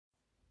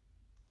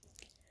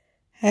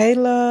Hey,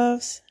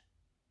 loves.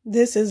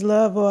 This is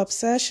Love or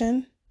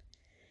Obsession.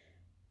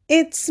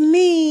 It's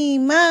me,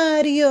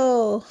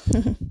 Mario.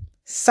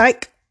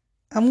 Psych.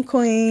 I'm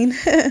Queen.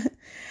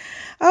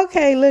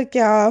 Okay, look,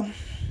 y'all.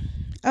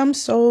 I'm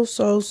so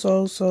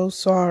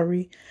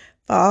sorry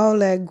for all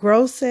that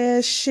gross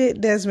ass shit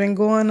that's been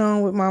going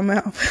on with my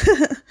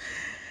mouth.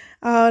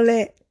 All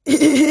that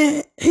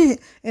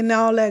and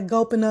all that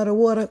gulping of the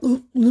water.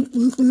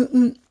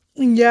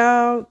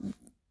 Y'all,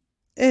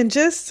 and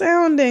just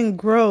sounding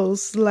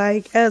gross,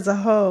 like as a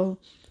whole.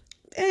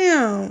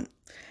 Damn.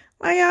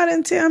 Why y'all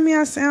didn't tell me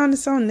I sounded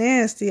so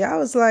nasty? I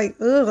was like,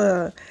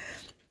 ugh.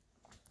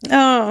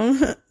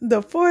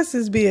 The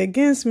forces be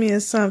against me or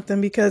something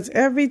because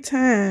every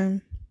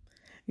time,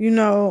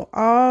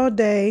 all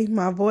day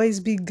my voice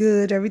be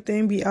good,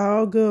 everything be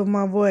all good with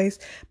my voice.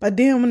 But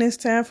then when it's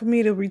time for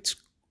me to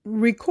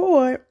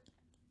record,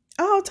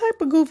 all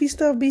type of goofy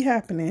stuff be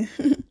happening.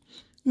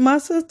 My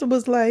sister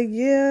was like,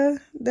 yeah,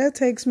 that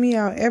takes me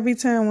out every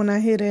time when I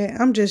hear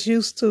that. I'm just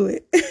used to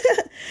it.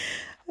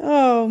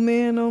 Oh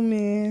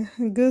man.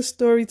 Good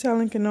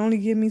storytelling can only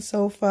get me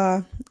so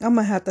far. I'm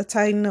gonna have to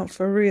tighten up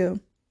for real.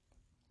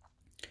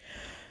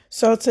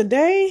 So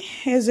today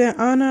is in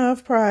honor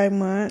of Pride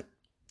Month.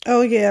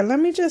 Oh yeah, let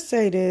me just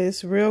say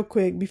this real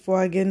quick before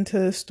I get into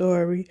the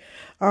story.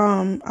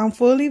 I'm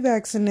fully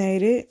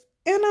vaccinated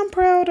and I'm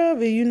proud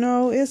of it.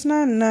 It's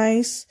not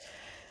nice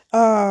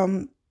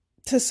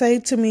to say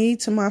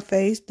to my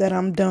face that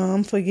I'm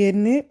dumb for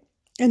getting it.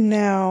 And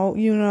now,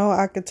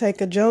 I could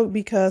take a joke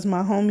because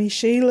my homie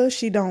Sheila,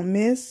 she don't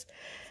miss.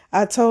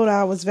 I told her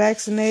I was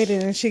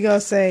vaccinated and she gonna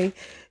say,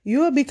 you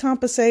will be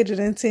compensated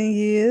in 10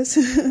 years.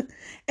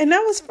 And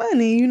that was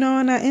funny,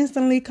 and I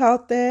instantly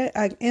caught that.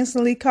 I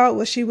instantly caught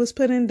what she was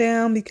putting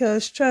down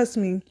because trust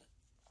me,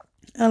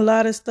 a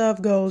lot of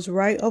stuff goes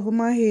right over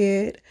my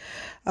head.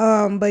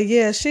 But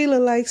yeah, Sheila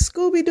like,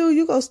 Scooby-Doo,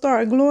 you gonna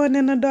start glowing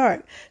in the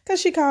dark. Cause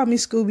she called me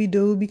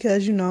Scooby-Doo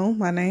because,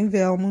 my name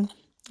Velma.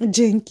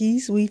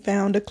 Jinkies, we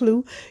found a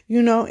clue,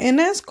 and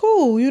that's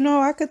cool.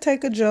 I could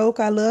take a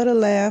joke. I love to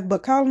laugh,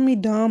 but calling me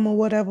dumb or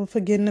whatever for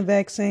getting the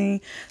vaccine,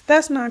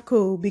 that's not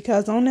cool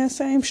because on that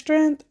same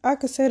strength, I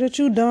could say that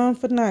you dumb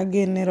for not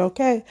getting it,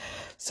 okay?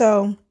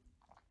 So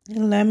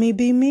let me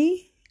be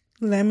me.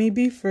 Let me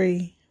be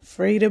free.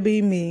 Free to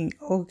be me,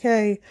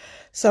 okay?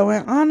 So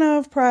in honor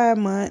of Pride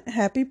Month,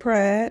 happy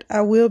Pride,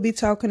 I will be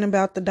talking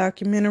about the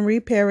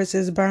documentary Paris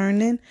is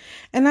Burning,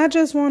 and I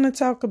just want to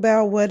talk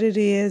about what it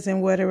is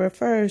and what it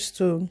refers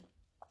to.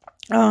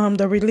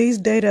 The release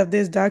date of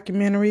this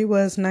documentary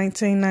was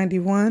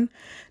 1991,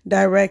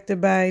 directed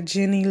by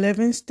Jenny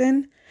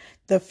Livingston.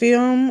 The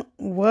film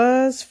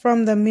was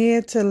from the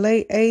mid to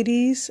late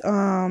 80s.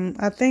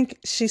 I think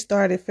she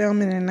started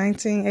filming in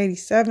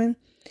 1987.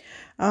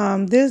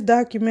 This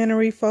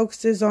documentary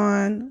focuses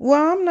on,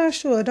 well, I'm not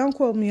sure, don't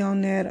quote me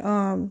on that,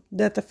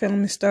 that the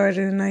film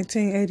started in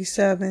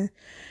 1987.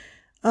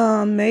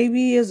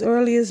 Maybe as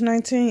early as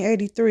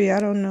 1983, I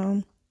don't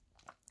know.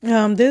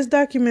 This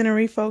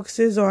documentary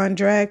focuses on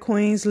drag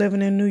queens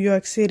living in New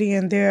York City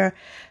and their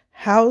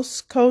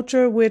house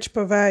culture, which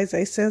provides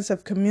a sense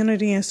of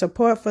community and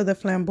support for the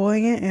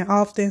flamboyant and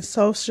often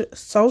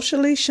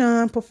socially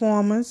shunned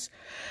performers.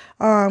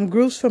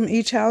 Groups from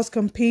each house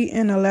compete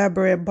in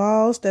elaborate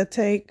balls that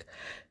take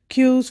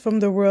cues from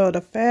the world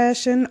of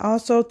fashion,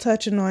 also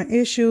touching on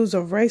issues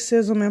of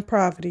racism and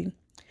poverty.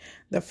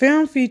 The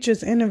film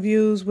features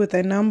interviews with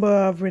a number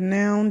of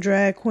renowned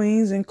drag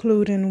queens,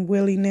 including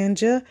Willie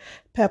Ninja,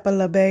 Peppa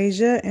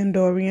LaBeija, and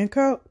Dorian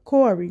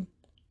Corey.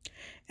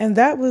 And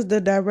that was the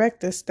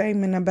director's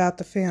statement about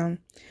the film.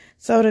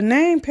 So the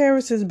name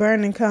Paris is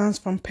Burning comes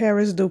from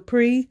Paris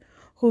Dupree,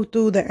 who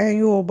threw the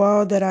annual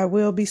ball that I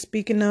will be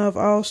speaking of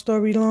all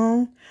story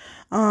long.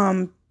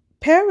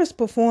 Paris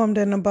performed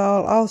in the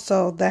ball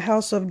also, the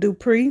House of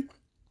Dupree.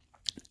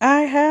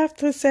 I have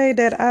to say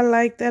that I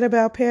like that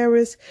about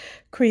Paris,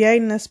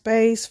 creating a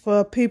space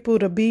for people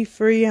to be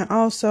free and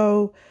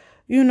also,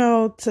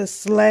 to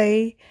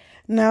slay.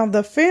 Now,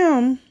 the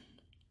film,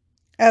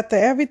 after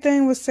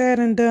everything was said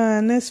and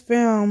done, this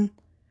film,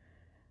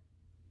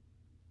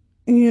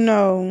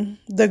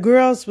 the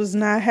girls was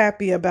not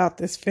happy about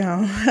this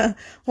film.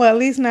 Well, at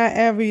least not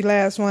every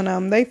last one of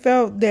them. They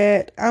felt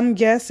that, I'm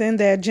guessing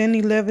that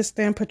Jenny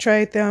Livingston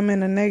portrayed them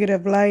in a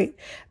negative light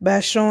by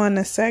showing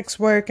the sex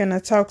work and the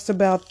talks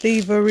about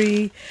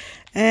thievery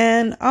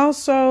and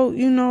also,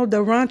 the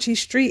raunchy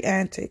street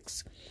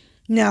antics.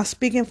 Now,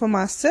 speaking for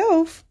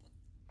myself,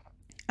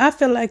 I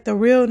feel like the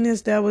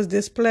realness that was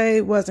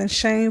displayed wasn't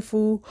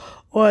shameful,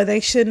 or they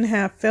shouldn't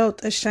have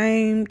felt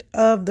ashamed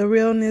of the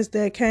realness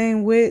that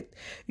came with,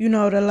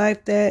 the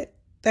life that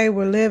they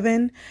were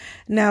living.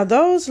 Now,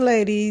 those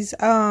ladies,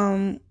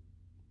 now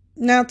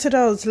to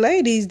those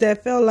ladies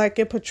that felt like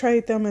it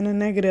portrayed them in a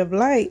negative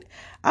light,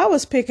 I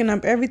was picking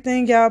up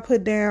everything y'all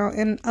put down,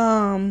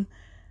 and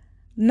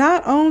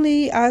not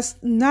only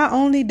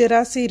did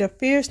I see the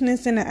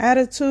fierceness and the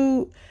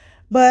attitude,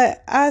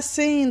 But I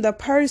seen the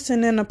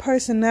person and the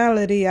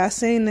personality. I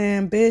seen the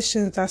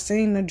ambitions. I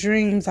seen the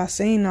dreams. I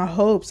seen the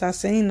hopes. I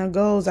seen the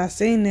goals. I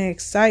seen the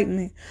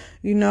excitement.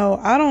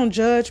 I don't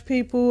judge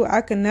people.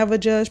 I can never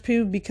judge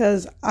people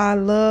because I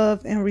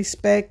love and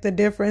respect the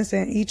difference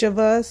in each of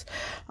us.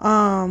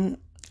 I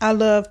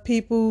love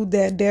people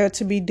that dare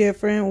to be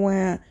different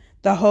when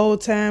the whole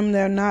time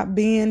they're not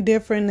being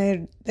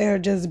different. They're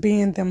just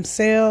being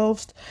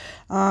themselves.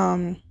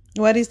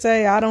 What he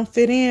say? I don't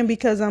fit in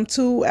because I'm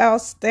too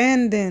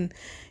outstanding.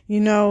 I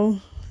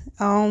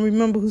don't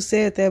remember who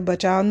said that,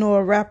 but y'all know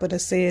a rapper that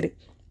said it.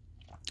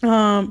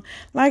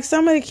 Like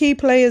some of the key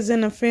players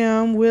in the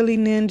film, Willie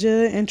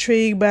Ninja,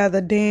 intrigued by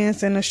the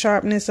dance and the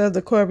sharpness of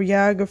the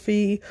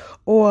choreography,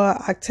 or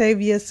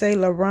Octavia Saint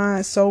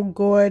Laurent, so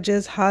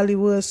gorgeous,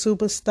 Hollywood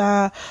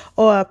superstar,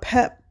 or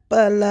Peppa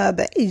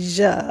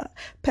LaBeija,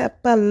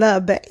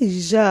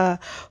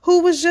 who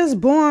was just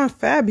born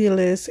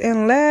fabulous.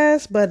 And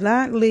last but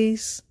not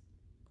least,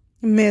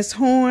 Miss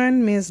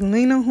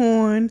Lena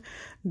Horne,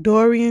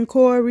 Dorian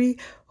Corey,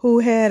 who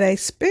had a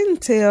spin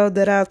tail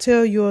that I'll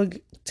tell you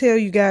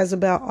guys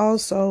about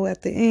also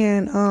at the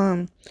end.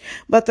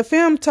 But the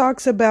film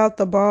talks about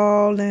the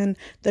ball and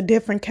the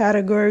different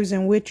categories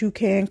in which you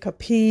can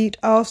compete,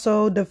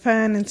 also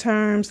defining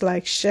terms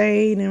like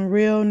shade and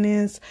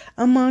realness,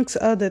 amongst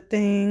other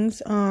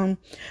things.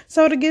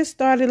 So to get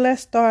started,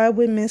 let's start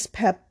with Miss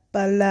Peppa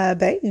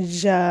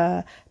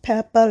LaBeija,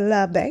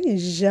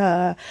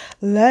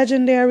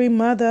 legendary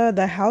mother of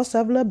the House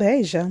of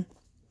LaBeija.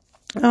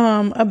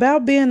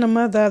 About being the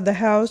mother of the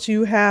house,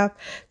 you have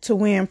to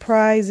win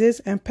prizes,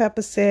 and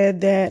Peppa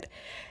said that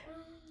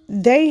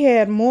they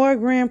had more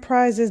grand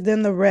prizes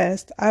than the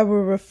rest. I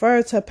will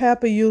refer to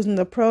Peppa using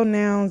the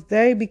pronouns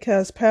they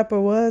because Peppa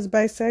was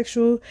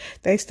bisexual.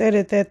 They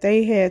stated that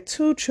they had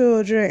 2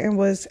 children and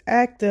was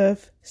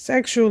active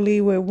sexually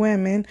with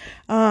women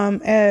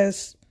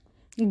as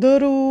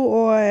little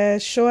or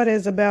as short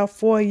as about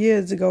 4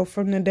 years ago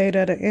from the date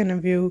of the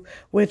interview,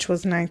 which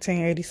was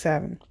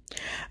 1987.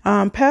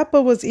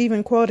 Peppa was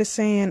even quoted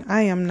saying,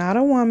 "I am not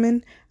a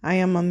woman, I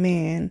am a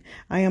man.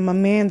 I am a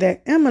man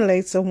that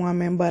emulates a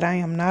woman, but I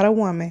am not a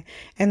woman."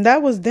 And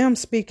that was them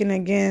speaking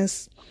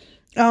against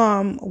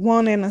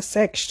wanting a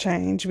sex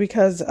change,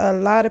 because a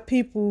lot of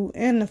people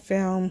in the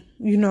film,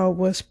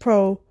 was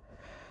pro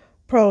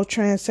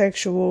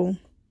transsexual.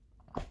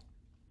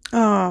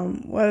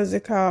 What is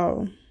it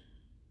called?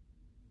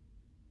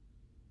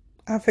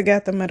 I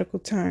forgot the medical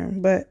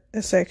term, but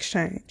a sex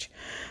change.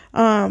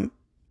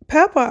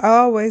 Peppa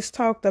always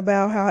talked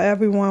about how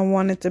everyone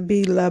wanted to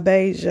be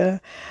LaBeija.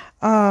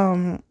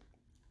 I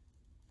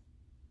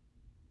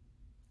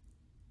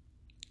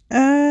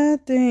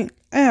think,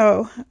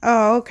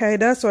 okay,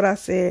 that's what I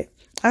said.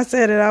 I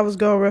said that I was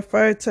going to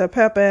refer to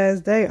Peppa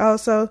as they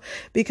also,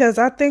 because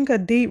I think a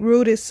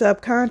deep-rooted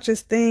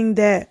subconscious thing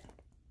that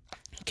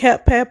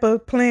kept Peppa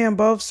playing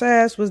both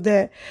sides was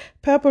that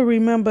Peppa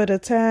remembered a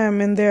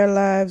time in their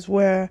lives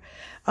where,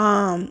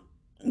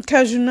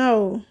 because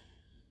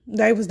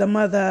they was the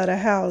mother of the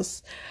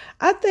house.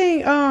 I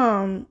think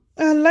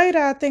later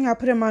I think I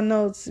put in my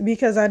notes,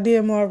 because I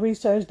did more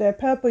research, that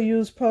Peppa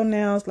used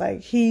pronouns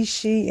like he,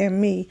 she,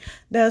 and me.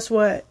 That's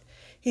what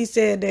he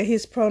said that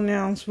his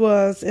pronouns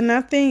was. And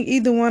I think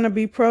either one would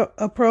be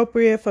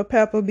appropriate for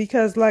Peppa,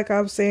 because like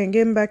I was saying,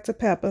 getting back to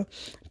Peppa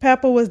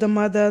was the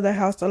mother of the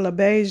House of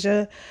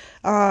LaBeija.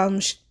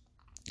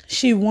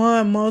 She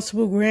won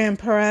multiple grand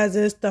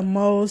prizes, the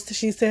most.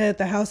 She said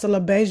the House of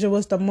LaBeija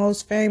was the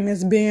most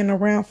famous, being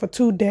around for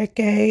 2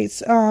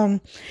 decades.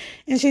 And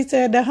she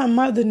said that her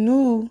mother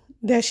knew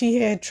that she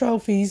had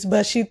trophies,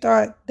 but she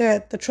thought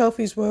that the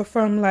trophies were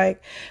from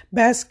like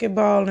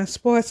basketball and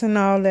sports and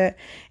all that.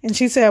 And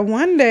she said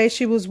one day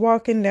she was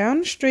walking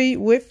down the street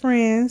with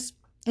friends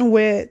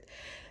with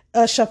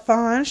a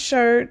chiffon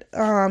shirt,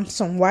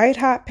 some white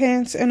hot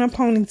pants, and a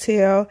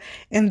ponytail,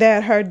 and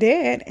that her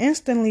dad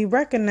instantly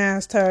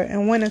recognized her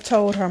and went and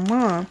told her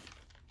mom.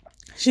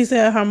 She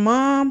said her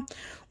mom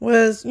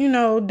was,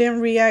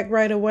 didn't react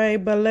right away,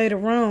 but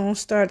later on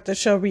started to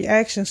show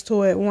reactions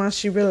to it once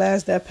she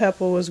realized that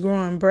Peppa was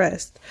growing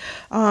breasts.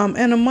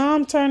 And the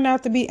mom turned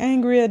out to be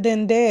angrier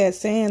than dad,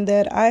 saying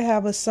that I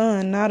have a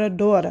son, not a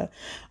daughter.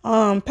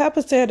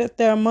 Peppa said that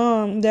her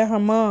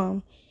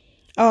mom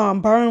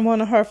burned one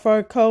of her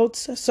fur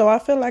coats. So I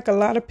feel like a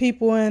lot of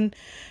people in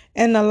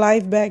the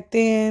life back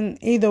then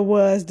either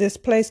was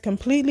displaced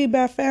completely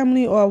by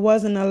family or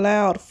wasn't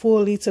allowed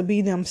fully to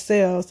be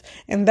themselves.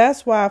 And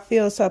that's why I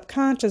feel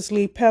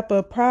subconsciously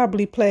Peppa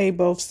probably played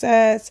both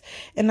sides.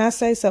 And I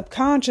say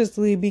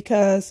subconsciously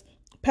because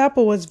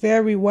Peppa was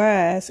very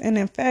wise, and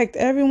in fact,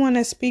 everyone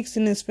that speaks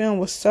in this film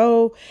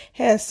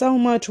has so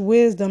much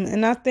wisdom,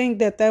 and I think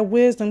that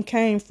wisdom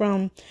came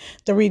from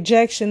the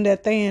rejection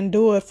that they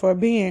endured for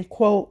being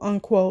quote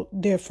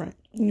unquote different.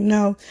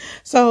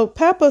 So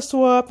Peppa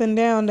swore up and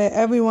down that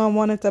everyone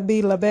wanted to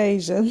be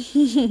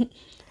LaBeija,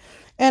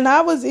 and I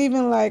was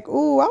even like,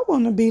 "Ooh, I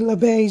want to be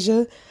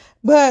LaBeija,"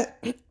 but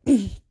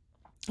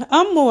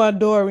I'm more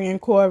Dorian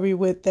Corey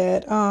with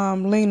that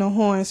Lena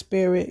Horne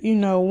spirit,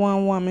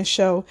 one woman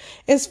show.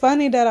 It's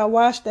funny that I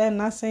watched that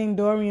and I seen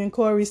Dorian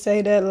Corey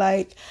say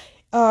that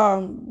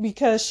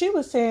because she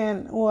was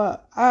saying,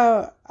 well,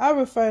 I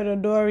refer to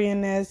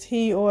Dorian as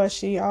he or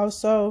she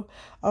also,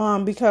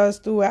 because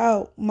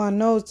throughout my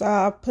notes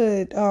I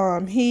put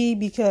he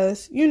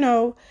because he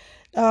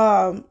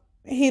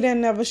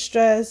didn't ever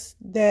stress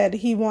that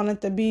he wanted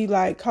to be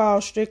like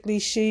called strictly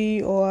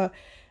she or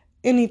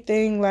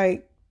anything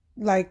like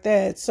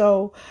that.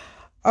 So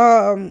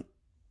um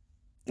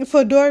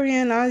for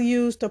Dorian, I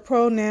use the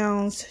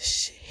pronouns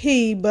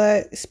he,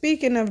 but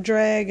speaking of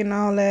drag and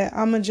all that,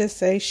 I'ma just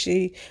say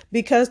she,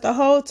 because the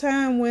whole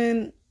time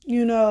when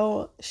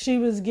she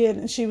was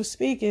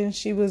speaking,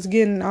 she was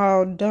getting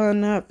all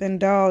done up and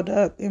dolled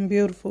up and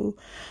beautiful.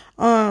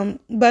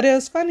 But it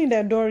was funny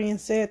that Dorian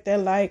said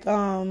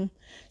that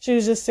she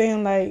was just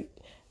saying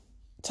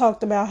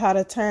talked about how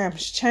the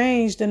times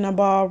changed in the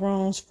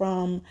ballrooms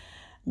from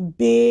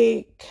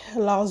big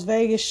Las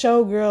Vegas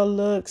showgirl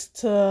looks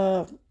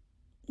to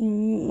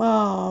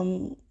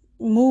um,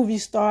 movie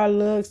star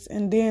looks,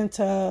 and then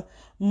to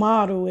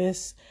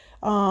modelist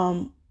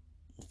um,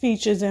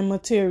 features and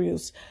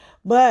materials.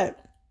 But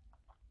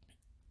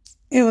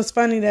it was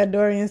funny that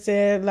Dorian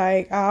said,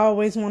 I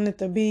always wanted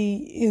to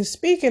be,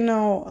 speaking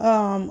of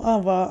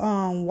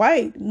a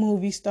white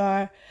movie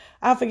star.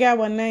 I forgot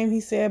what name he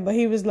said, but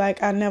he was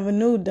like, I never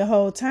knew the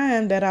whole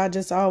time that I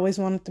just always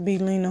wanted to be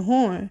Lena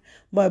Horne.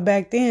 But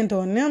back then,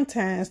 during them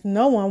times,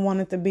 no one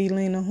wanted to be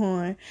Lena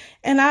Horne.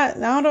 And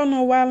I don't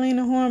know why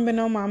Lena Horne been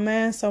on my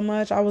mind so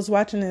much. I was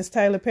watching this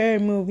Tyler Perry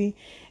movie,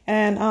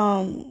 and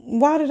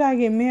Why Did I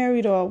Get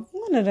Married, or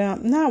one of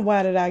them, not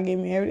Why Did I Get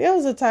Married. It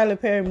was a Tyler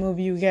Perry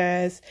movie, you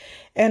guys.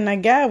 And the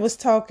guy was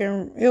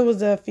talking, it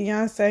was a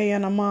fiance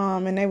and a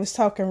mom, and they was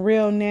talking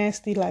real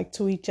nasty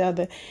to each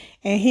other.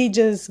 And he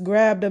just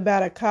grabbed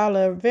about a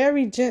collar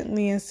very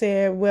gently and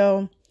said,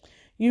 well,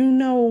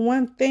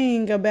 one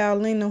thing about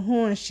Lena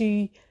Horne,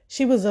 she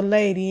was a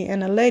lady,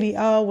 and a lady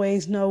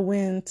always know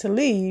when to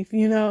leave.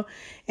 And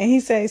he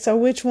said, so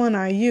which one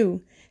are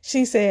you?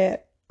 She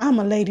said, I'm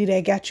a lady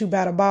that got you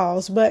by the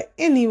balls. But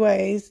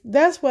anyways,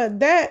 that's what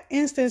that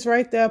instance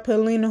right there put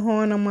Lena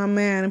Horne on my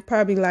mind,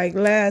 probably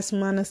last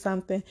month or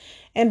something.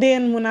 And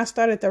then when I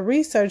started to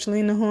research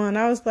Lena Horne,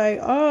 I was like,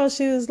 oh,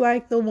 she was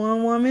like the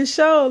one woman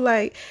show.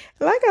 Like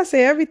I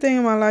said, everything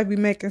in my life be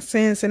making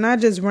sense, and I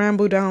just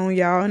rambled on,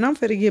 y'all, and I'm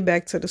finna get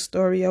back to the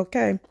story,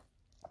 okay?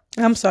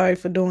 I'm sorry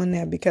for doing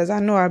that because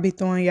I know I'll be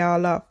throwing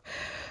y'all off.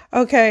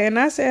 Okay, and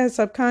I said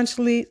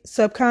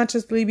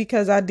subconsciously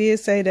because I did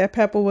say that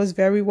Pepper was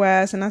very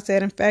wise, and I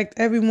said, in fact,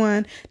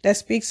 everyone that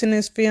speaks in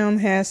this film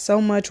has so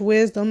much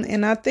wisdom,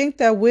 and I think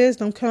that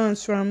wisdom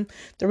comes from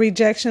the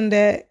rejection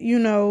that,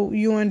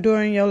 you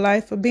endure in your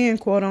life for being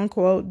quote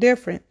unquote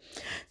different.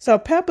 So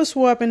Pepper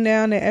swore up and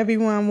down that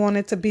everyone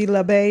wanted to be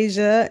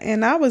LaBeija,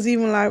 and I was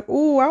even like,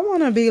 ooh, I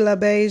want to be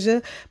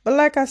LaBeija. But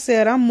like I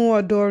said, I'm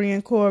more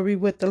Dorian Corey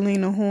with the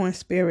Lena Horne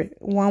spirit,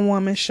 one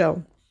woman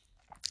show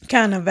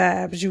kind of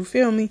vibes, you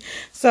feel me?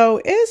 So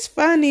it's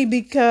funny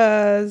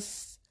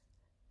because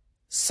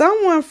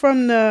someone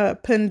from the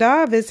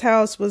Pendavis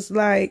house was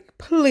like,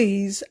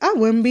 please, I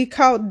wouldn't be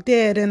caught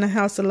dead in the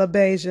house of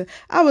LaBeija.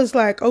 I was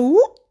like,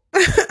 oh,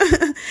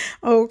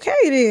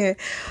 okay then.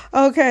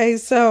 Okay,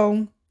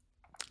 so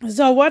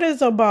what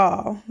is a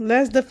ball?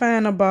 Let's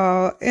define a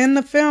ball. In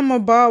the film, a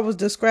ball was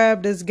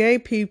described as gay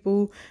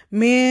people,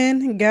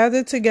 men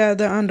gathered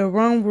together under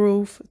one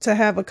roof to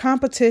have a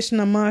competition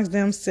amongst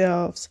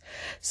themselves.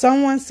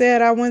 Someone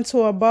said, I went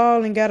to a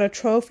ball and got a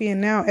trophy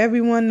and now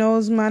everyone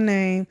knows my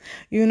name,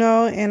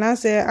 and I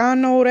said, I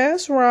know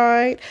that's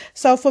right.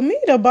 So for me,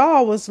 the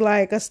ball was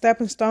like a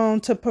stepping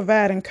stone to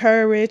providing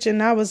courage,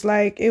 and I was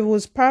like, it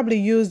was probably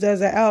used as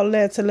an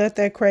outlet to let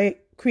that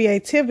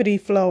creativity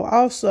flow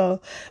also,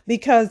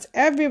 because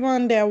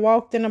everyone that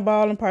walked in the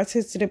ball and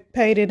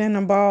participated in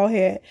the ball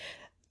had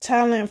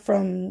talent,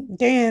 from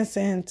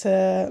dancing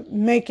to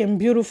making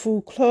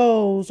beautiful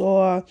clothes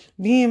or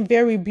being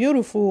very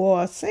beautiful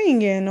or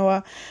singing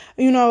or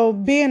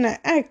being an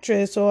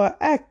actress or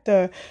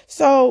actor.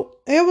 So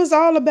it was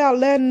all about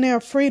letting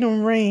their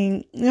freedom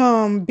ring.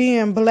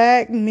 Being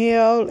black,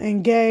 male,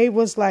 and gay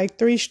was like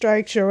 3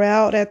 strikes you're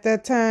out at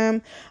that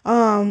time.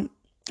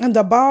 And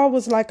the ball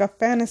was like a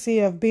fantasy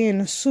of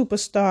being a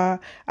superstar.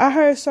 I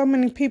heard so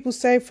many people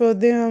say for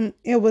them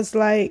it was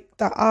like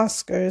the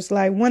Oscars.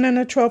 Like winning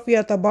a trophy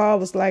at the ball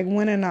was like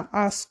winning an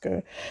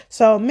Oscar.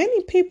 So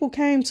many people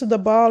came to the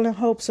ball in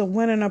hopes of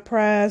winning a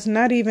prize,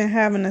 not even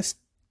having a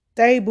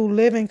stable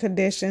living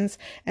conditions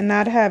and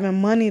not having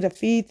money to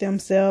feed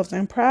themselves,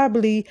 and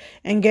probably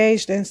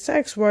engaged in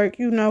sex work,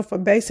 for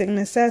basic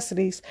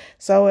necessities.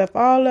 So if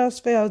all else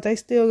fails, they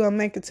still gonna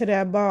make it to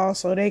that ball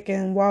so they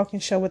can walk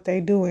and show what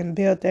they do and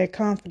build their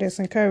confidence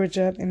and courage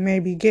up and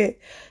maybe get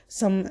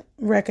some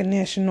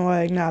recognition or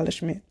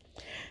acknowledgement.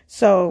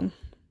 So,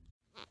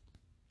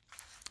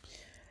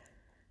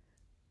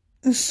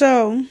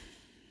 so,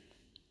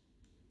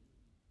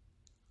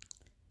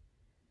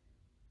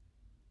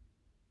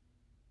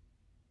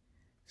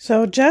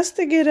 Just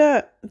to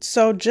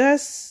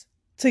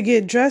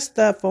get dressed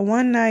up for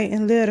one night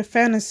and live a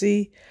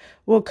fantasy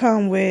will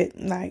come with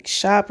like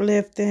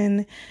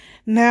shoplifting.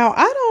 Now,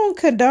 I don't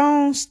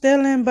condone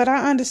stealing, but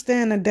I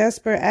understand the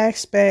desperate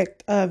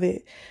aspect of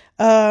it.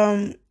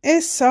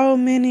 It's so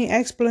many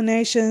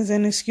explanations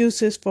and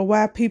excuses for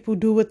why people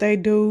do what they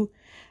do.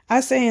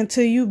 I say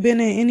until you've been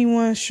in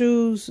anyone's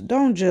shoes,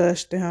 don't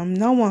judge them.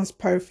 No one's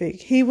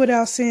perfect. He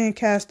without sin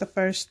cast the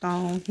first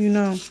stone.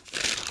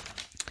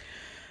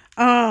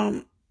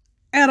 Um,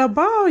 at a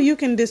ball, you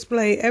can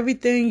display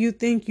everything you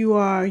think you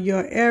are,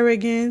 your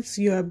arrogance,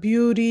 your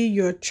beauty,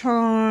 your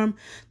charm.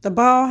 The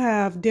ball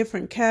have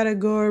different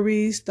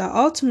categories. The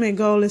ultimate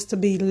goal is to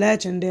be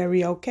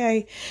legendary,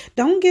 okay?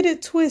 Don't get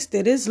it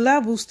twisted. It's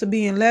levels to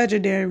being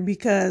legendary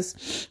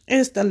because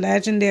it's the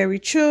legendary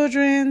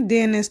children,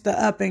 then it's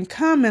the up and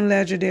coming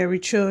legendary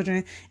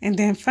children, and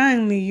then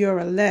finally you're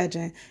a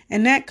legend.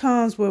 And that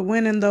comes with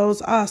winning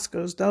those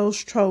Oscars,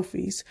 those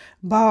trophies,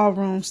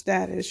 ballroom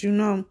status.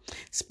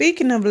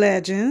 Speaking of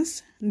legends,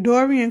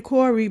 Dory and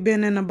Corey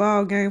been in the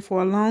ball game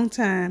for a long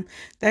time.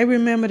 They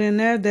remembered in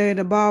their day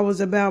the ball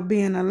was about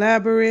being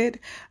elaborate.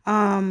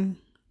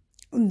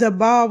 The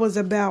ball was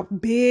about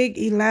big,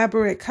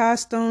 elaborate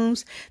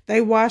costumes.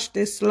 They watched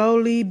it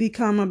slowly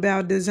become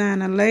about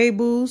designer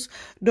labels.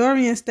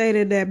 Dorian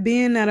stated that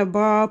being at a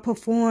ball,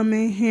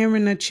 performing,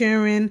 hearing the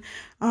cheering,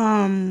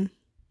 and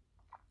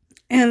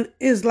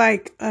is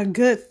like a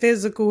good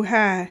physical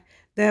high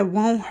that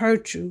won't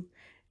hurt you.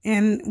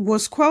 And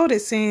was quoted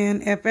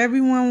saying, if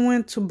everyone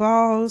went to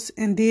balls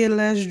and did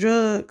less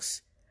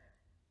drugs,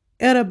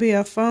 it'll be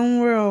a fun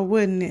world,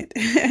 wouldn't it?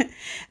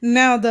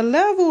 Now, the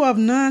level of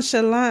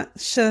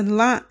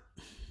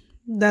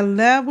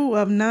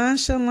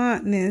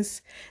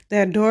nonchalantness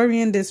that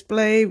Dorian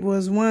displayed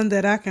was one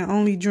that I can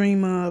only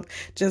dream of,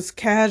 just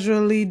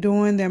casually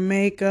doing their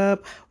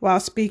makeup while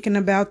speaking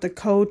about the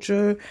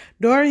culture.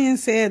 Dorian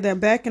said that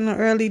back in the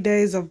early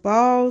days of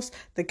balls,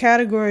 the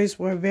categories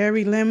were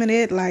very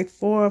limited, like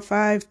 4 or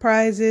 5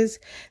 prizes.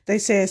 They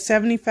said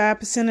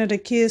 75% of the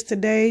kids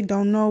today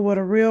don't know what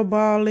a real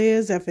ball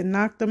is if it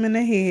knocked them in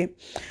the head.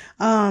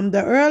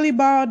 The early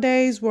ball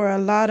days were a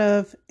lot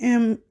of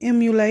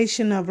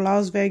emulation of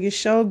Las Vegas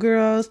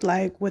showgirls,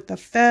 like with the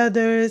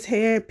feathers,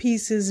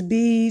 headpieces,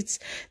 beads.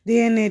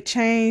 Then it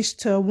changed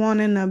to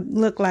wanting to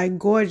look like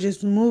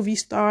gorgeous movie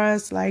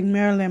stars like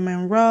Marilyn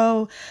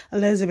Monroe,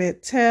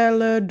 Elizabeth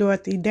Taylor,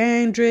 Dorothy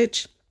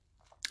Dandridge.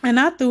 And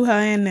I threw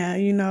her in there,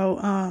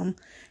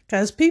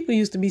 because people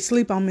used to be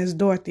sleep on Miss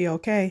Dorothy,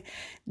 okay?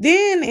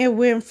 Then it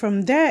went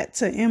from that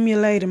to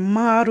emulating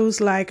models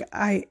like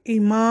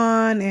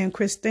Iman and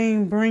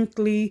Christine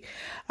Brinkley.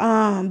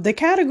 The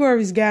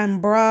categories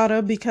gotten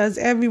broader because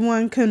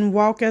everyone can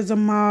walk as a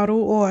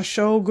model or a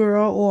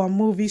showgirl or a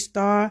movie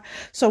star.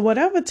 So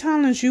whatever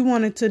talents you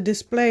wanted to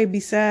display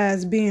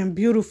besides being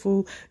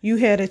beautiful, you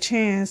had a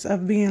chance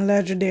of being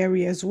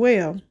legendary as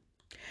well.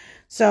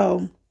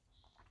 So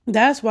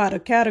that's why the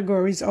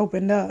categories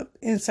opened up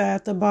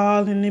inside the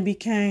ball and it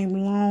became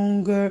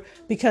longer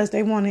because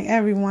they wanted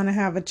everyone to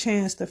have a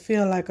chance to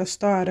feel like a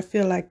star, to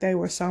feel like they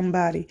were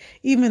somebody,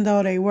 even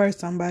though they were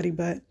somebody,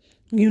 but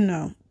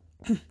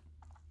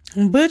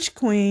Butch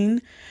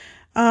Queen,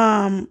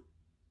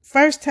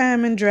 first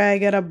time in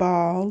drag at a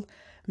ball,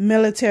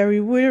 military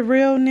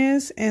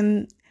realness,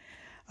 and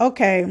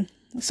okay,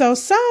 so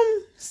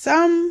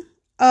some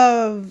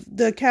of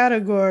the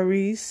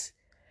categories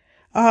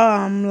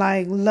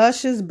like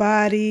luscious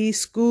body,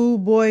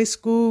 schoolboy,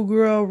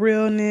 schoolgirl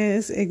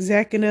realness,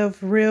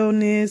 executive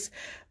realness,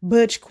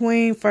 butch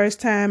queen,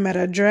 first time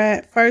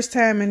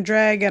in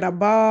drag at a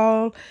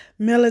ball,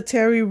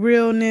 military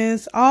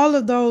realness. All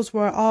of those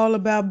were all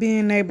about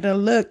being able to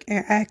look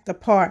and act the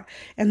part.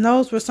 And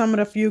those were some of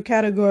the few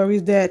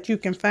categories that you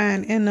can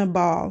find in the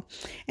ball.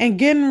 And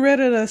getting rid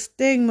of the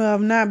stigma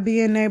of not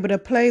being able to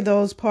play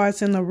those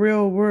parts in the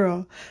real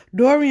world.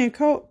 Dory and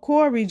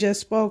Corey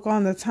just spoke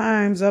on the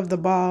times of the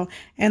ball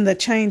and the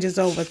changes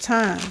over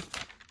time.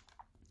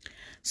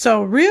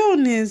 So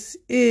realness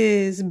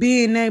is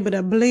being able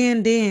to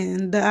blend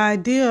in. The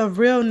idea of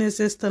realness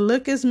is to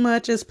look as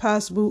much as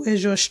possible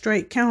as your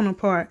straight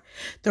counterpart.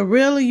 The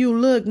realer you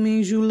look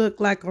means you look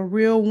like a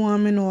real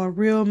woman or a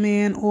real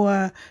man or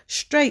a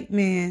straight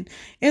man.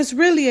 It's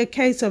really a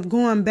case of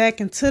going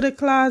back into the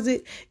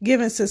closet,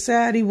 giving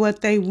society what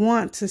they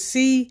want to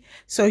see,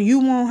 so you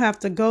won't have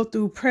to go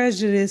through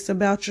prejudice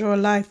about your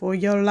life or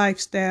your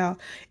lifestyle.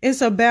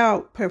 It's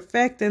about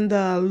perfecting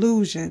the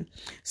illusion.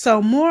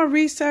 So more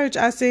research,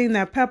 I seen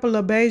that Pepper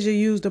LaBeija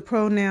used the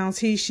pronouns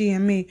he, she,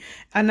 and me,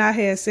 and I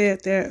had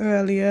said that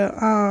earlier.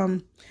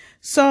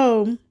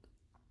 So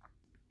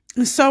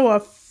a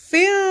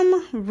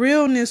film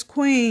realness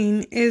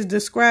queen is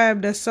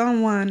described as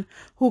someone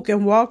who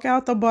can walk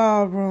out the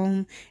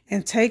ballroom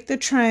and take the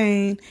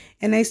train,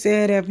 and they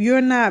said if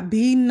you're not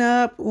beaten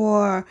up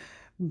or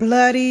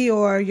bloody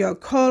or your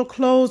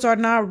clothes are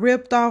not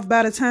ripped off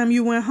by the time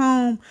you went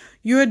home,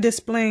 you're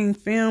displaying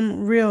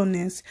film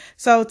realness.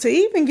 So to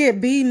even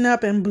get beaten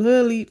up and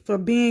bullied for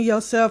being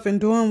yourself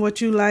and doing what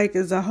you like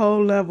is a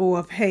whole level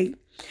of hate.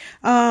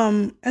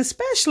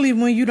 especially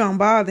when you don't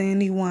bother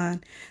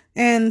anyone.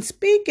 And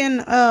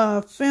speaking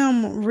of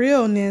film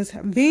realness,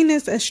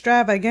 Venus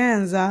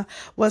Extravaganza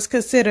was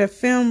considered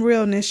film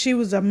realness. She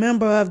was a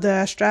member of the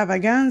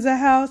Extravaganza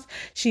house.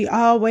 She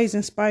always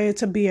inspired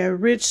to be a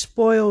rich,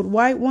 spoiled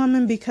white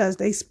woman because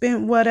they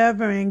spent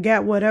whatever and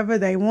got whatever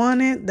they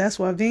wanted. That's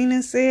what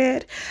Venus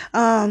said.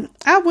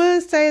 I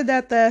would say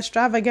that the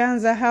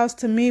Extravaganza house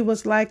to me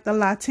was like the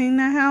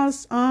Latina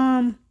house.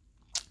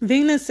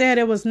 Venus said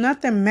it was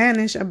nothing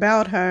mannish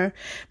about her,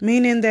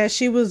 meaning that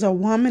she was a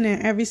woman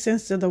in every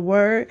sense of the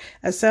word,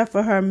 except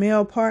for her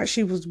male part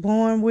she was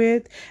born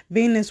with.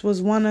 Venus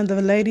was one of the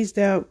ladies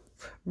that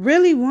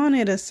really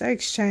wanted a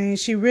sex change.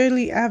 She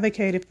really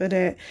advocated for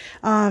that.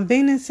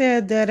 Venus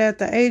said that at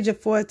the age of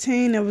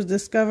 14, it was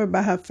discovered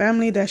by her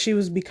family that she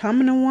was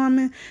becoming a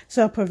woman.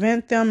 So to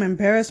prevent them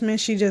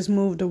embarrassment, she just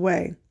moved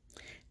away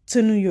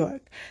to New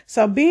York.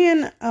 So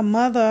being a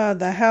mother of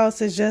the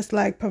house is just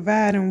like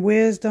providing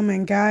wisdom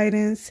and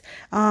guidance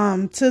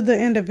to the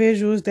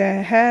individuals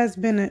that has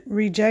been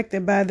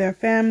rejected by their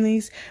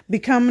families.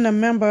 Becoming a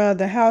member of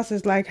the house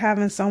is like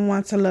having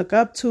someone to look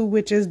up to,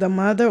 which is the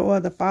mother or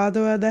the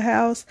father of the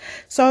house.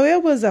 So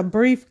it was a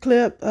brief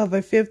clip of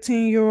a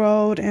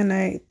 15-year-old and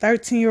a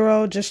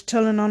 13-year-old just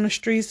chilling on the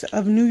streets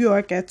of New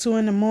York at 2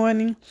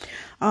 a.m.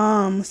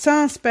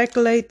 Some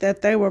speculate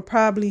that they were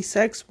probably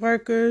sex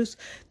workers.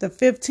 The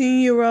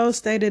 15-year-old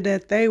stated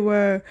that they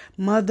were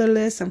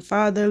motherless and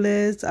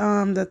fatherless.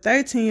 The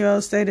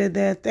 13-year-old stated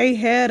that they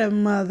had a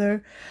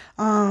mother.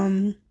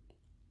 And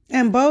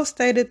both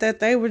stated that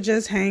they were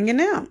just hanging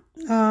out.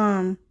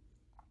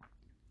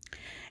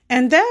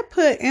 And that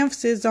put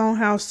emphasis on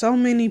how so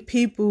many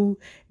people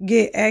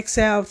get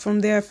exiled from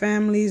their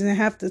families and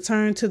have to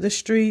turn to the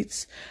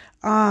streets.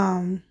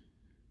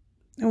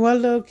 And what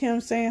Lil Kim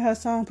saying in her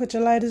song, Put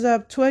Your Lighters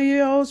Up,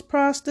 12-year-olds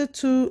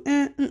prostitute.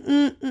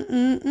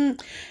 And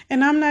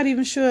I'm not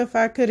even sure if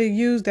I could have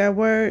used that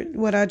word,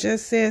 what I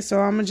just said. So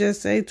I'm going to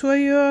just say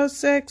 12-year-old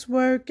sex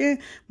working.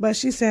 But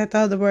she said the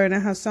other word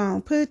in her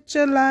song, Put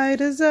Your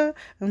Lighters Up.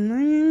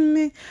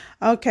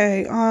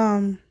 Okay.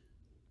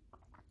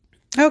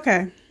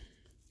 Okay.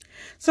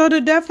 So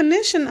the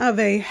definition of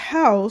a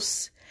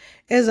house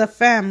is a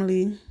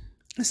family.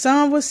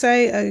 Some would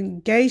say a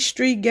gay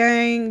street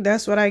gang.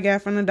 That's what I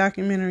got from the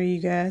documentary, you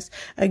guys.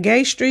 A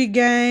gay street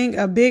gang,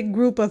 a big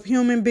group of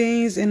human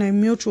beings in a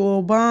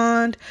mutual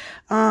bond.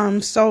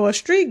 So a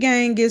street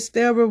gang gets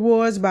their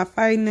rewards by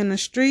fighting in the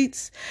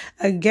streets.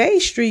 A gay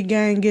street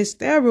gang gets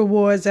their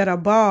rewards at a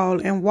ball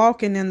and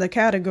walking in the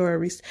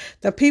categories.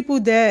 The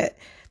people that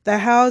the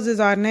houses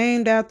are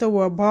named after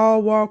were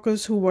ball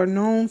walkers who were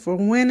known for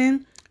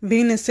winning.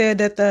 Venus said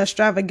that the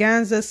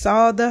Extravaganza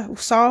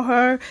saw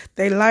her,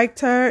 they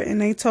liked her,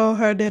 and they told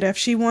her that if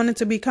she wanted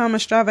to become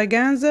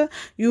Extravaganza,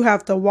 you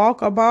have to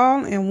walk a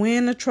ball and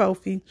win a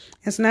trophy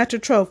and snatch a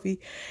trophy.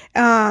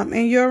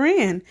 And you're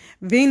in.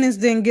 Venus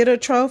didn't get a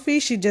trophy,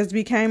 she just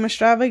became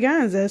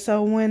Extravaganza.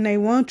 So when they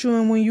want you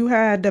and when you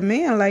have a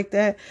demand like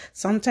that,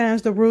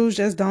 sometimes the rules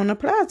just don't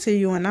apply to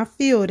you, and I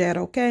feel that,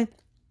 okay?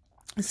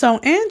 So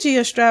Angie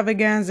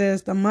Extravaganza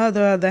is the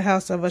mother of the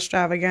house of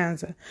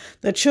Extravaganza.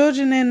 The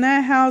children in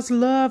that house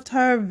loved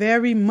her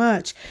very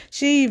much.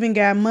 She even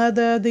got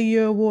Mother of the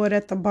Year award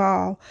at the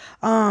ball.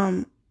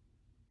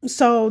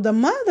 So the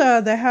mother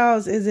of the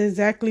house is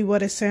exactly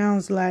what it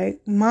sounds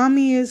like.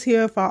 Mommy is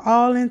here for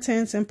all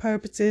intents and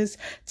purposes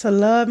to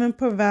love and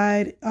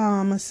provide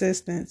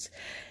assistance.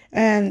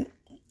 And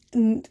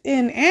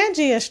in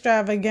Angie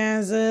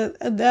Extravaganza,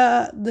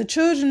 the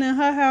children in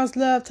her house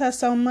loved her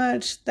so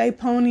much, they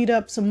ponied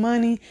up some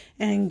money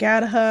and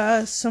got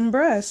her some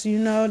breasts. You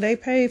know, they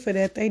paid for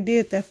that. They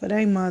did that for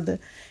their mother.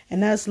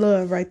 And that's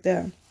love right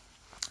there.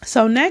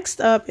 So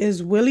next up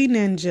is Willie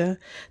Ninja,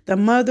 the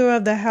mother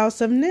of the House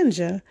of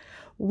Ninja.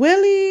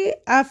 Willie,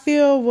 I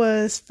feel,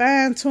 was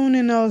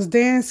fine-tuning those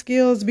dance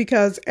skills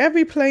because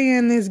every player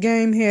in this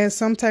game had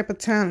some type of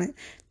talent.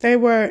 They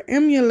were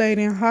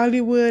emulating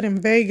Hollywood and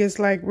Vegas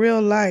like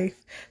real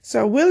life.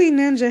 So Willie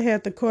Ninja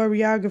had the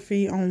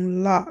choreography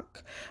on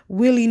lock.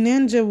 Willie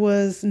Ninja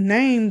was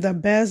named the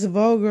best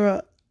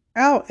voguer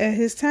out at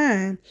his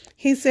time.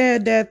 He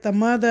said that the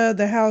mother of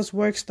the house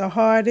works the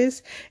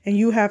hardest and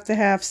you have to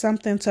have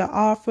something to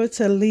offer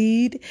to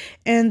lead,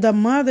 and the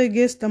mother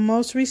gets the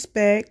most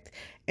respect.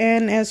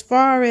 And as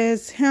far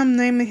as him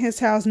naming his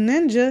house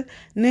Ninja,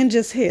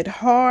 ninjas hit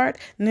hard,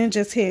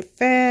 ninjas hit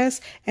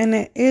fast, and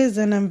it is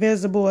an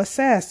invisible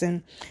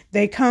assassin.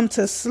 They come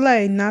to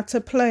slay, not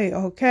to play,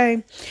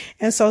 okay?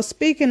 And so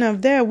speaking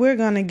of that, we're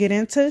going to get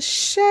into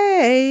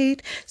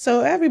shade.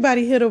 So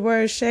everybody hear the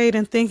word shade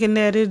and thinking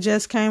that it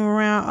just came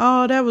around,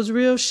 oh, that was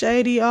real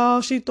shady,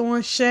 oh, she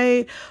throwing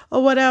shade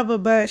or whatever.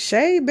 But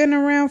shade been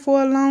around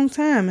for a long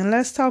time, and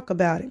let's talk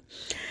about it.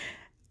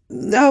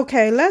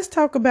 Okay, let's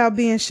talk about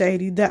being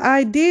shady. The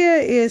idea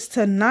is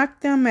to knock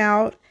them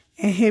out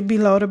and hit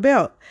below the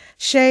belt.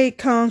 Shade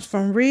comes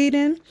from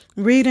reading.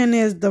 Reading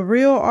is the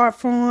real art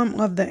form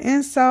of the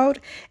insult,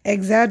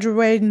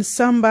 exaggerating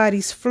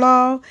somebody's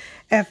flaw.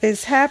 If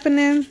it's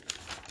happening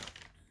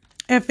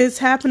If it's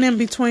happening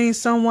between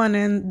someone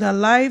in the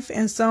life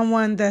and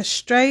someone that's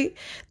straight,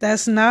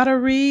 that's not a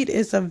read.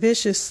 It's a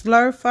vicious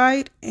slur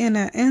fight and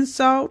an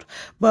insult.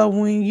 But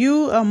when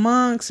you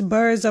amongst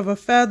birds of a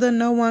feather,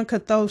 no one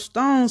could throw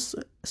stones.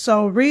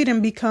 So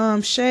reading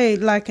becomes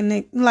shade, like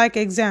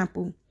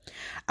example.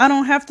 I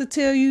don't have to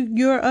tell you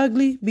you're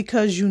ugly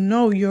because you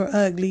know you're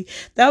ugly.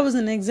 That was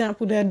an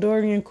example that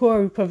Dorian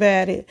Corey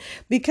provided,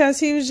 because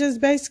he was just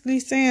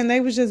basically saying,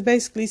 they was just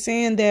basically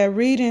saying that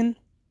reading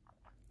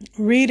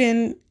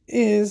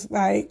is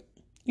like,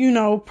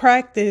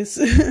 practice.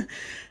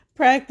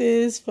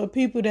 Practice for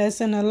people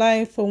that's in a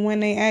life for when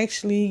they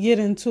actually get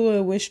into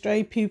it with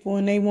straight people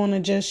and they want to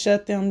just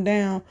shut them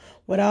down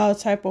with all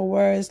type of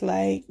words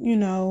like,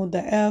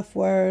 the F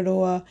word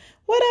or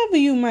whatever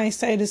you might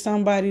say to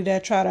somebody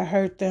that try to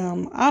hurt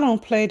them. I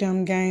don't play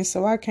them games,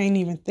 so I can't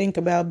even think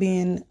about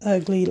being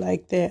ugly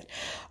like that.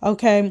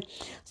 Okay,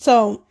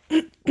 so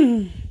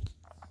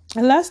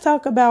let's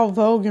talk about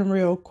voguing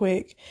real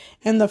quick.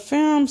 In the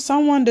film,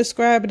 someone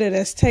described it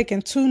as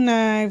taking two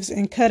knives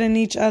and cutting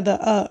each other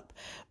up,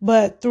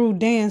 but through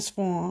dance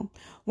form.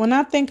 When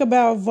I think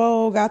about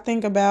Vogue, I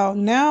think about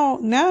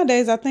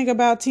nowadays I think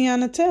about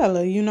Tiana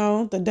Taylor,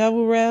 the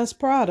Devil Wears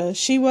Prada.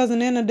 She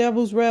wasn't in the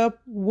Devil's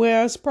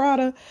Wears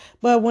Prada,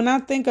 but when I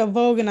think of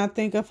Vogue and I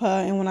think of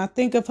her, and when I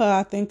think of her,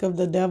 I think of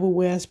the Devil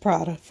Wears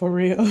Prada, for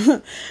real.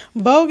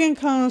 Voguing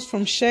comes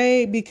from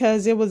shade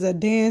because it was a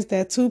dance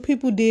that two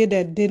people did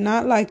that did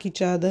not like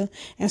each other.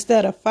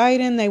 Instead of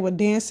fighting, they would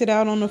dance it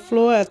out on the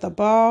floor at the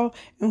ball,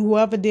 and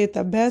whoever did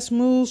the best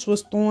moves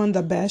was throwing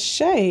the best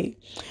shade.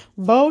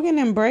 Voguing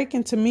and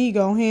breaking to me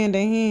go hand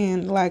in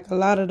hand, like a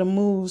lot of the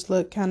moves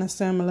look kind of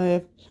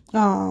similar.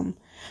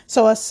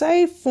 So a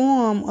safe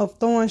form of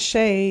throwing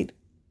shade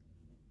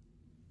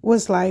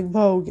was like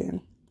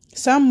voguing.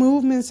 Some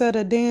movements of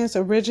the dance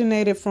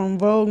originated from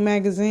Vogue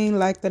magazine,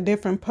 like the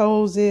different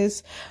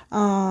poses,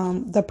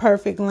 the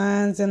perfect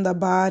lines in the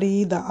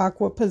body, the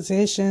awkward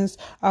positions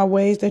are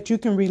ways that you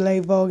can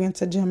relate Vogue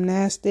into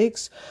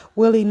gymnastics.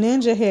 Willie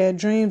Ninja had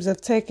dreams of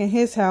taking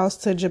his house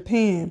to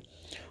Japan.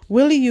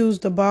 Willie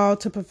used the ball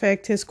to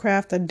perfect his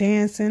craft of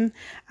dancing.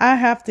 I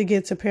have to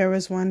get to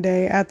Paris one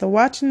day. After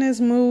watching this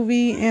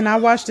movie, and I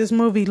watched this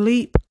movie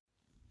Leap.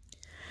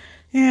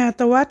 Yeah,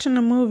 after watching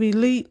the movie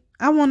Leap,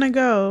 I want to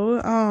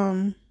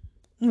go.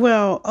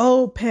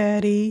 Old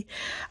Patty.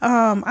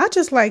 I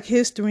just like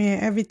history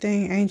and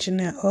everything ancient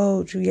and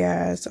old, you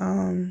guys.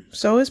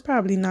 So it's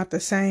probably not the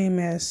same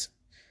as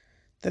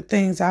the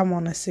things I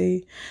want to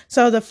see.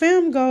 So the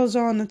film goes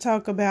on to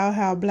talk about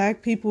how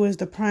Black people is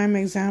the prime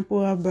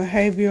example of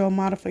behavioral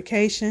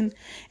modification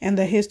and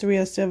the history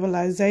of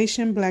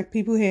civilization. Black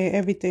people had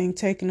everything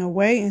taken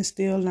away and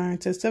still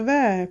learned to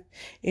survive.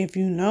 If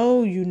you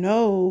know, you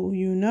know,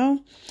 you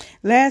know.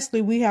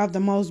 Lastly, we have the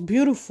most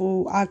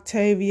beautiful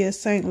Octavia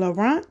Saint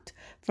Laurent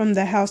from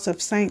the House of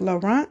Saint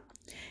Laurent.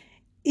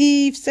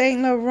 Yves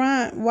Saint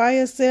Laurent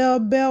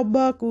YSL belt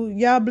buckle.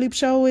 Y'all bleep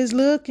show is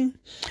looking.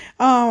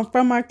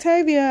 From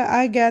Octavia,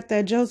 I got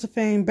that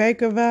Josephine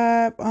Baker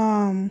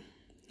vibe.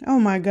 Oh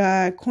my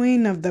God,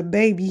 queen of the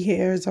baby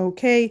hairs,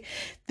 okay?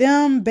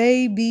 Them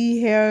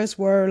baby hairs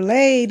were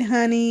laid,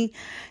 honey.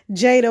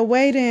 Jada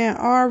Waiter and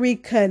Ari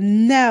could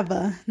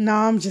never. No,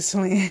 I'm just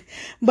playing.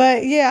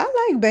 But yeah,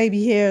 I like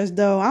baby hairs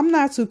though. I'm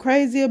not too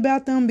crazy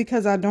about them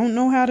because I don't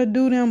know how to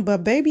do them,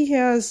 but baby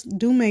hairs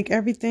do make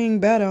everything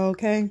better,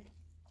 okay?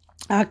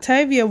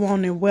 Octavia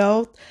wanted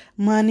wealth,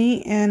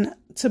 money, and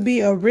to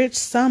be a rich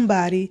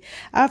somebody.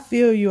 I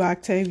feel you,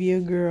 Octavia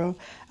girl.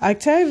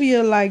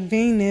 Octavia, like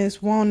Venus,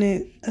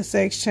 wanted a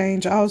sex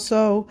change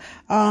also.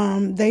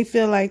 They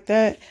feel like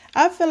that.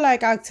 I feel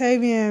like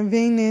Octavia and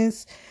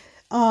Venus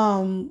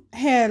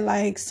had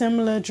like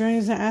similar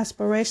dreams and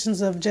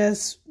aspirations of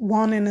just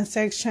wanting a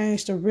sex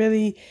change to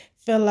really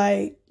feel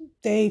like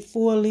they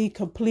fully,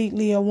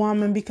 completely a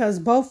woman, because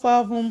both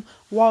of them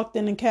walked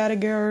in the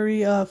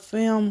category of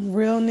film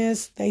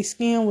realness. Their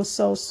skin was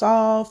so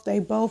soft. They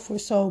both were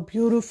so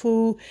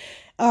beautiful.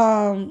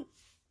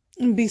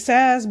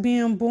 Besides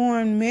being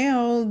born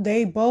male,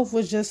 they both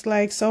was just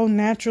like so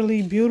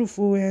naturally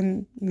beautiful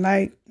and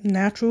like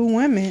natural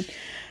women.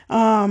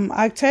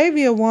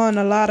 Octavia won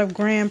a lot of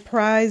grand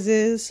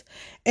prizes,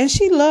 and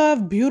she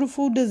loved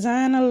beautiful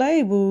designer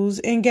labels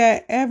and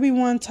got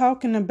everyone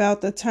talking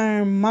about the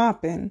term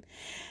mopping,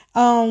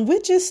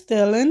 which is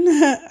stealing.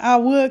 I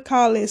would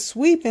call it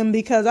sweeping,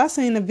 because I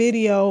seen a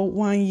video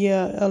one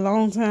year, a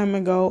long time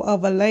ago,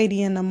 of a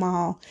lady in the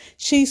mall.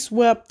 She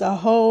swept the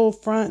whole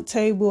front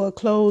table of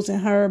clothes in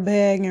her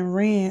bag and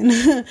ran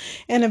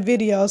in a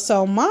video.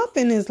 So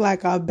mopping is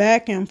like a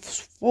back and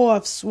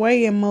forth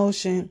swaying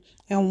motion,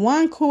 and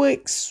one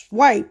quick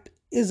swipe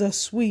is a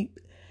sweep.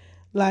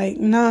 Like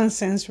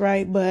nonsense,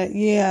 right? But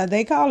yeah,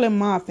 they call it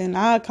mopping.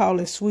 I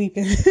call it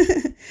sweeping.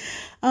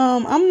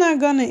 I'm not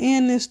gonna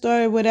end this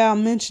story without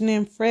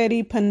mentioning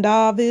Freddie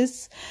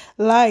Pendavis'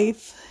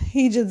 life.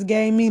 He just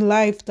gave me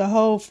life the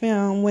whole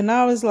film. When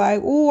I was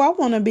like, "Ooh, I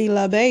want to be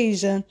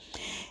LaBeija,"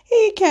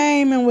 he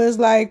came and was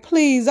like,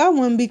 "Please, I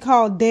wouldn't be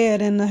called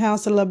dead in the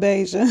house of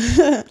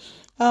LaBeija."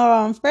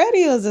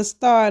 Freddie was a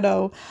star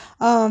though.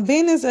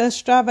 Venus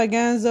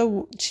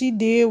Extravaganza, she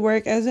did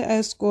work as an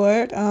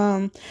escort.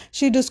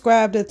 She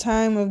described a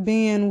time of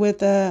being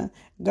with a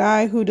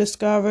guy who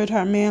discovered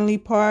her manly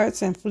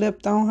parts and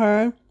flipped on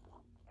her.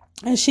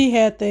 And she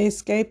had to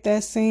escape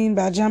that scene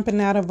by jumping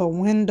out of a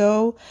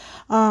window.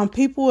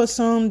 People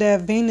assume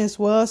that Venus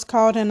was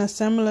caught in a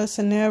similar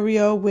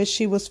scenario, which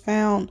she was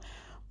found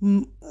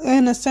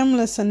in a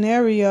similar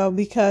scenario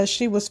because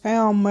she was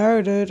found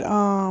murdered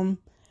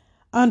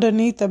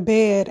underneath a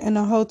bed in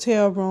a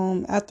hotel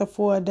room after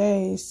 4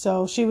 days.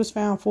 So she was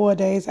found 4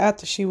 days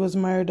after she was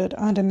murdered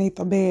underneath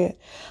a bed.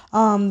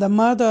 The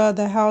mother of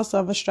the House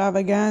of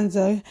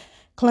Extravaganza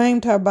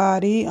claimed her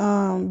body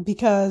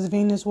because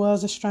Venus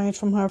was estranged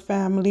from her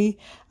family.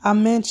 I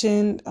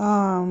mentioned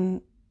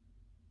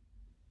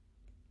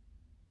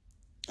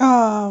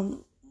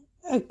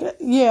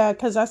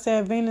because I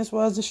said Venus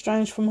was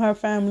estranged from her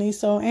family.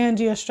 So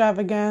Angie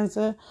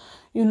Extravaganza,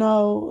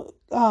 what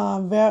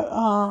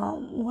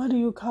do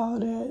you call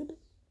that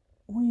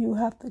when you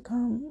have to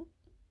come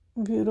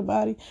view the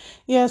body?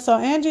 Yeah, so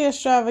Angie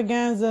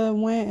Extravaganza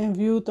went and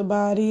viewed the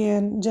body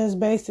and just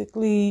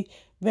basically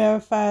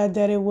verified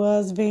that it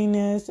was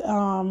Venus.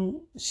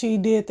 She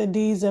did the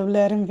deeds of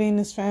letting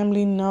Venus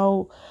family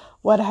know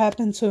what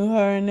happened to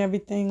her and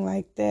everything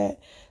like that.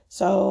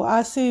 So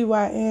I see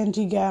why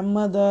Angie got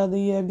Mother of the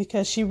Year,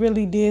 because she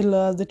really did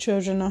love the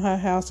children of her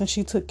house and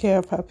she took care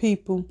of her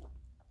people.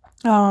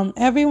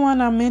 Everyone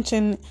I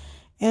mentioned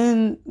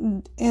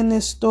in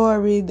this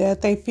story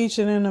that they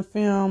featured in the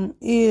film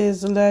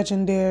is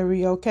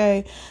legendary.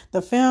 Okay,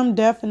 the film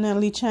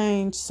definitely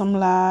changed some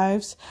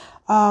lives.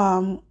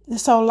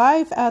 So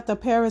life after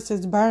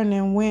Paris'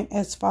 burning went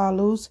as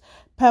follows.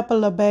 Pepper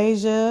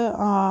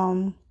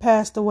LaBeija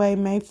passed away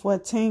May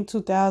 14,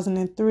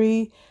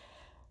 2003.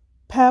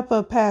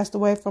 Pepper passed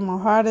away from a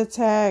heart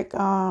attack.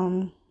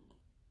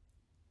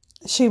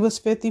 She was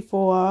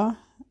 54.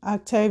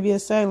 Octavia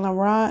St.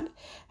 Laurent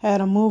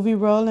had a movie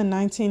role in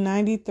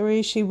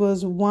 1993. She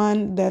was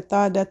one that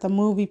thought that the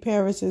movie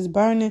Paris is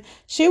Burning.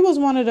 She was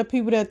one of the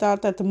people that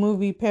thought that the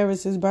movie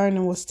Paris is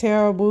Burning was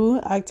terrible.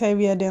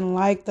 Octavia didn't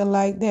like the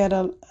light that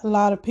a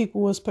lot of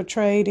people was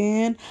portrayed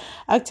in.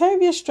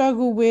 Octavia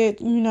struggled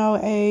with,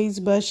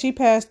 AIDS, but she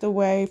passed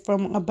away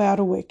from a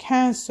battle with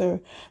cancer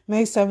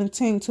May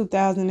 17,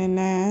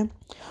 2009.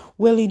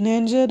 Willie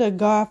Ninja, the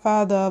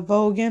godfather of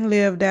Vogan,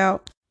 lived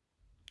out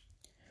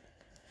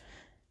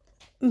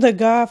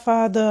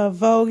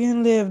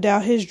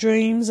his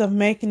dreams of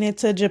making it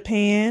to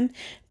Japan.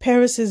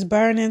 Paris'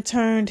 burning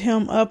turned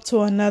him up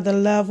to another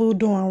level,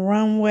 doing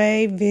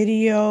runway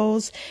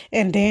videos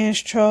and dance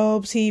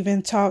tropes. He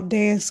even taught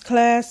dance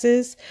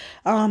classes.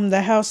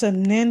 The House of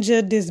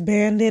Ninja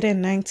disbanded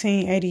in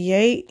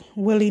 1988.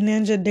 Willie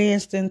Ninja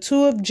danced in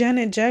 2 of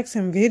Janet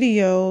Jackson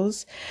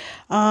videos,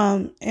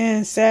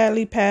 and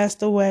sadly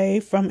passed away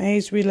from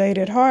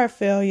AIDS-related heart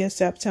failure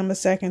September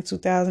 2nd,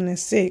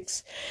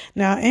 2006.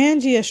 Now,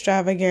 Angie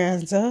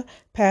Extravaganza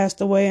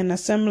passed away in a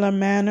similar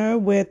manner,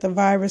 with the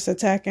virus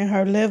attacking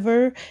her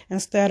liver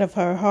instead of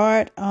her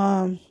heart.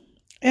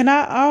 And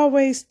I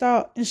always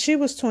thought, and she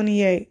was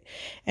 28,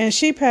 and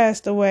she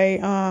passed away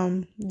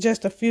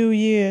just a few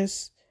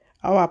years.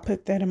 Oh, I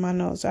put that in my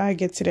notes. I'll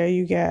get to there,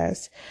 you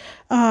guys.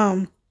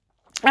 I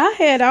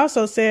had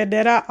also said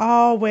that I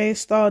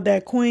always thought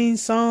that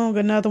Queen's song,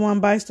 Another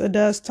One Bites the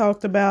Dust,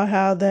 talked about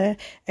how the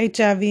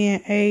HIV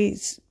and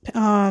AIDS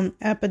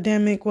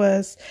epidemic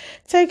was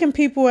taking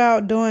people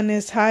out during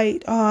this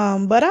height.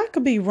 But I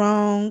could be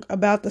wrong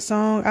about the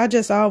song. I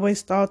just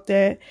always thought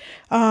that.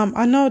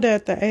 I know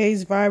that the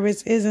AIDS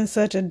virus isn't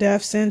such a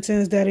death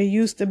sentence that it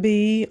used to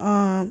be.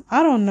 I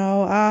don't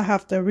know. I'll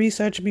have to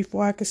research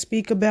before I could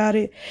speak about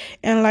it.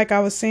 And like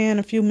I was saying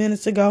a few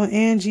minutes ago,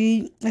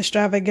 Angie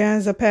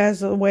Extravaganza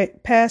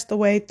passed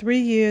away 3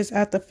 years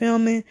after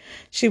filming.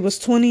 She was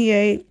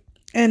 28.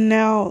 And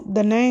now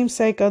the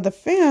namesake of the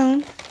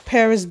film,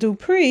 Paris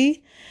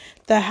Dupree,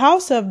 the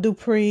House of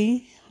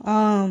Dupree,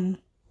 the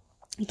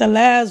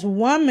last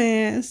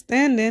woman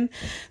standing,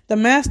 the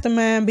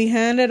mastermind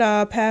behind it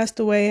all, passed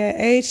away at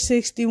age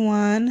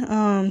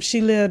 61. She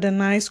lived a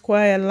nice,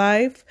 quiet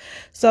life.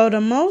 So the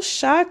most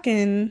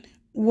shocking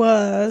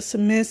was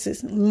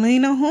Mrs.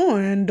 Lena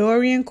Horne,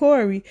 Dorian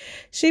Corey.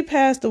 She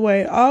passed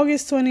away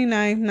August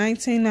 29th,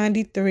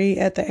 1993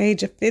 at the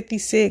age of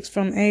 56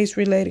 from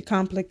AIDS-related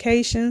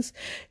complications.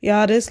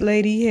 Y'all, this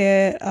lady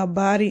had a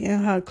body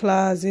in her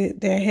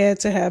closet that had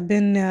to have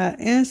been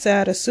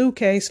inside a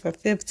suitcase for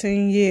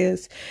 15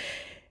 years.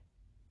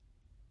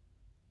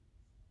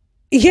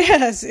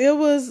 Yes,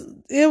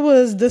 it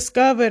was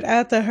discovered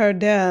after her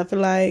death.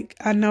 Like,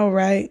 I know,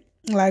 right?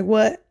 Like,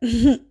 what?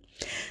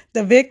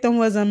 The victim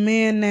was a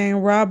man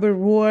named Robert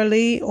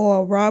Worley,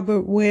 or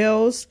Robert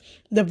Wells.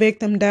 The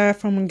victim died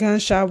from a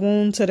gunshot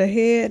wound to the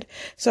head.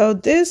 So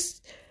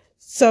this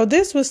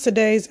was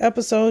today's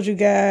episode, you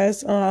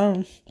guys.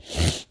 I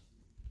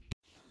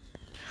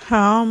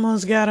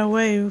almost got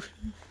away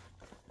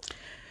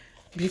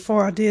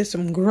before I did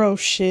some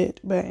gross shit.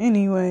 But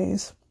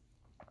anyways,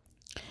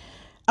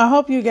 I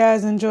hope you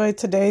guys enjoyed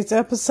today's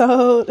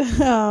episode.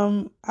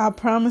 I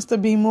promise to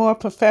be more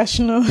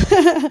professional.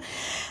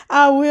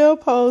 I will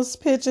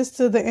post pictures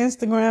to the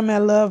Instagram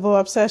at Love or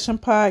Obsession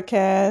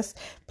Podcast.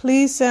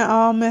 Please send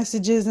all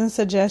messages and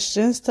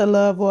suggestions to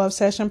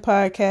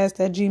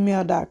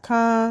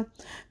loveorobsessionpodcast@gmail.com.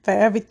 For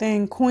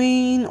everything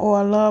Queen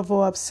or Love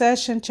or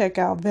Obsession, check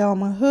out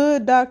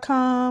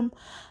velmahood.com.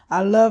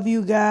 I love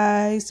you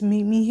guys.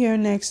 Meet me here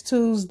next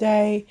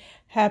Tuesday.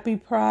 Happy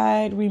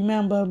Pride.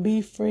 Remember,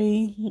 be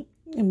free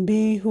and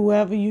be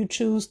whoever you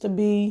choose to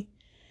be.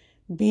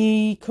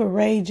 Be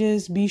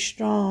courageous. Be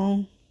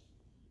strong.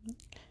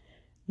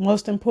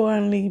 Most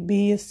importantly,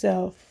 be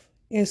yourself.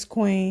 It's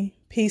Queen.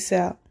 Peace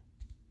out.